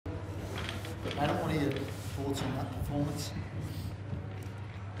Adam, what are your thoughts on that performance?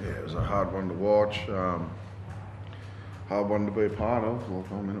 Yeah, it was a hard one to watch, hard one to be a part of,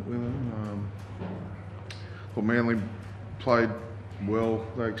 like I'm in it with them. Well, Manly played well,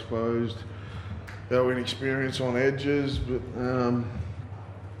 they exposed our inexperience on edges, but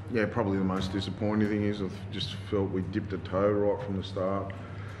yeah, probably the most disappointing thing is I've just felt we dipped a toe right from the start.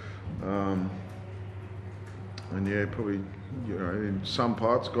 And yeah, probably, you know, in some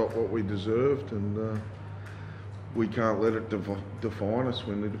parts got what we deserved, and we can't let it define us.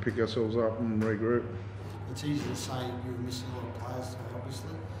 We need to pick ourselves up and regroup. It's easy to say you're missing a lot of players,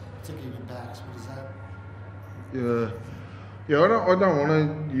 obviously, particularly your backs, but is that... Yeah, I don't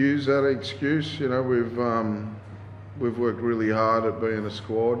want to use that excuse. You know, we've worked really hard at being a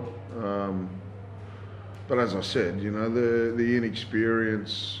squad, but as I said, you know, the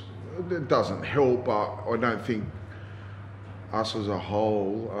inexperience, it doesn't help. But I don't think us as a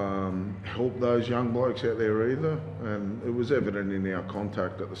whole help those young blokes out there either. And it was evident in our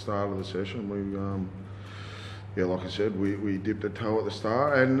contact at the start of the session. Yeah, like I said, we dipped a toe at the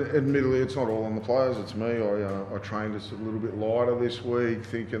start, and admittedly it's not all on the players, it's me. I trained us a little bit lighter this week,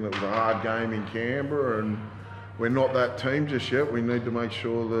 thinking it was a hard game in Canberra, and we're not that team just yet. We need to make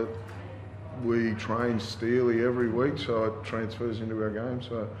sure that we train steely every week so it transfers into our game.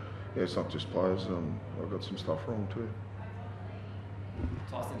 So yeah, it's not just players, I've got some stuff wrong too.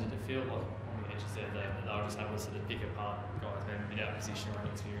 Tyson, did it feel like, on the edge you said that they were just able to sort of pick apart guys maybe without position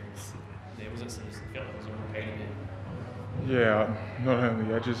or experience? There was it sort of felt like it was all repeating it? Yeah, not only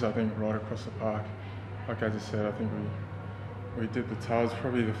the edges, I think right across the park. Like I just said, I think we did the toes.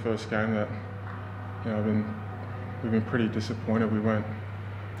 Probably the first game that, you know, we've been pretty disappointed. We weren't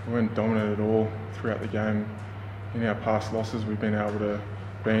dominant at all throughout the game. In our past losses, we've been able to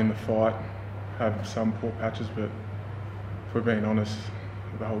be in the fight, have some poor patches, but if we're being honest,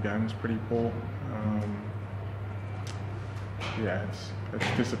 the whole game was pretty poor. Yeah,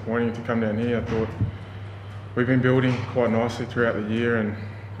 it's disappointing to come down here. I thought we've been building quite nicely throughout the year, and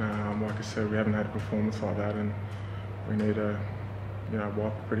like I said, we haven't had a performance like that, and we need to, you know,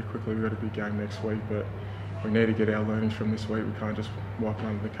 wipe it pretty quickly. We've got a big game next week, but we need to get our learnings from this week. We can't just wipe it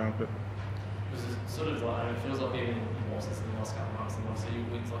under the carpet. Was it sort of like, it feels like even in losses in the last couple of months, and obviously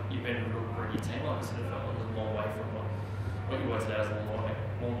you've been a real gritty team. Like, it sort of felt like it was a long way from what you were today. Was a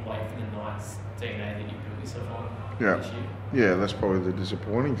long way from the Knights DNA that you built yourself on this year. Yeah, that's probably the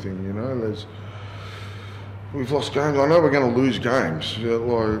disappointing thing, you know. We've lost games. I know we're going to lose games,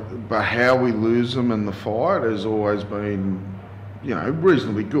 but how we lose them in the fight has always been, you know,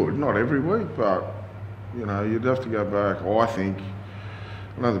 reasonably good. Not every week, but, you know, you'd have to go back, I think.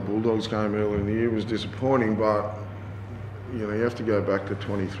 I know the Bulldogs game earlier in the year was disappointing, but, you know, you have to go back to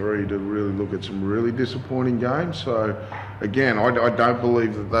 23 to really look at some really disappointing games. So, again, I don't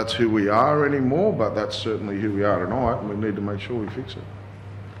believe that that's who we are anymore, but that's certainly who we are tonight, and we need to make sure we fix it.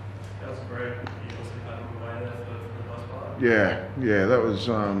 That was great. You also had a good way there for the most part. Yeah, that was.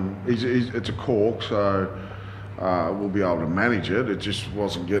 It's a cork, so we'll be able to manage it. It just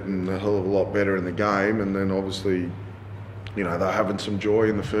wasn't getting a hell of a lot better in the game, and then obviously, you know, they're having some joy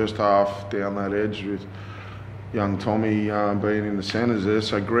in the first half down that edge with young Tommy being in the centres there,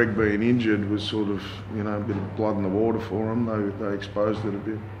 so Greg being injured was sort of, you know, a bit of blood in the water for them. They exposed it a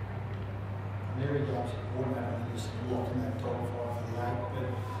bit. Very guys automatically just locked in that top 5 for the 8, but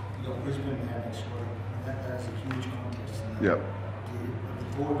you've got Brisbane now next week, and that is a huge contest. Yep. Have you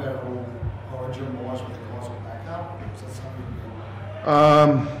thought about it all origin-wise with the guys will back up? Is that something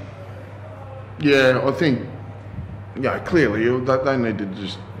yeah, I think, yeah, clearly they need to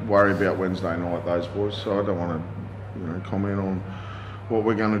just worry about Wednesday night, those boys. So I don't want to, you know, comment on what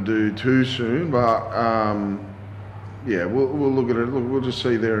we're going to do too soon. But yeah, we'll look at it. We'll just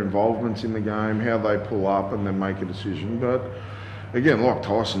see their involvements in the game, how they pull up, and then make a decision. But again, like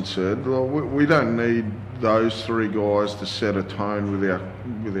Tyson said, we don't need those 3 guys to set a tone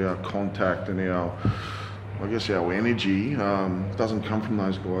with our contact and our, I guess, our energy. Doesn't come from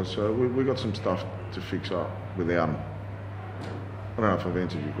those guys. So we've got some stuff to fix up without them. I don't know if I've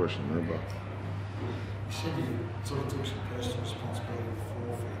answered your question there, but... You said you sort of took some personal responsibility for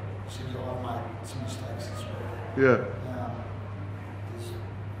forfeit. You said I've made some mistakes this week. Yeah.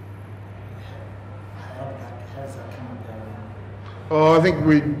 How does that come about? Oh, I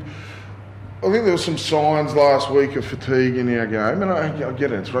think there were some signs last week of fatigue in our game, and I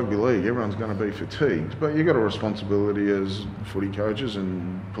get it, it's rugby league, everyone's going to be fatigued, but you've got a responsibility as footy coaches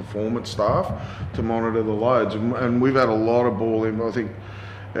and performance staff to monitor the loads, and we've had a lot of ball in, I think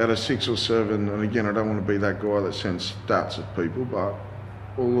out of 6 or 7, and again, I don't want to be that guy that sends stats at people, but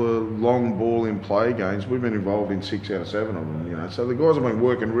long ball in play games, we've been involved in 6 out of 7 of them, you know. So the guys have been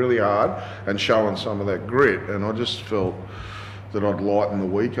working really hard and showing some of that grit, and I just felt that I'd lighten the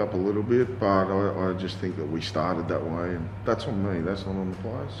week up a little bit, but I just think that we started that way, and that's on me, that's not on the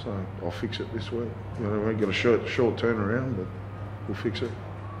players, so I'll fix it this week. You know, we've got a short turnaround, but we'll fix it.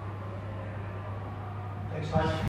 Thanks, Tyson.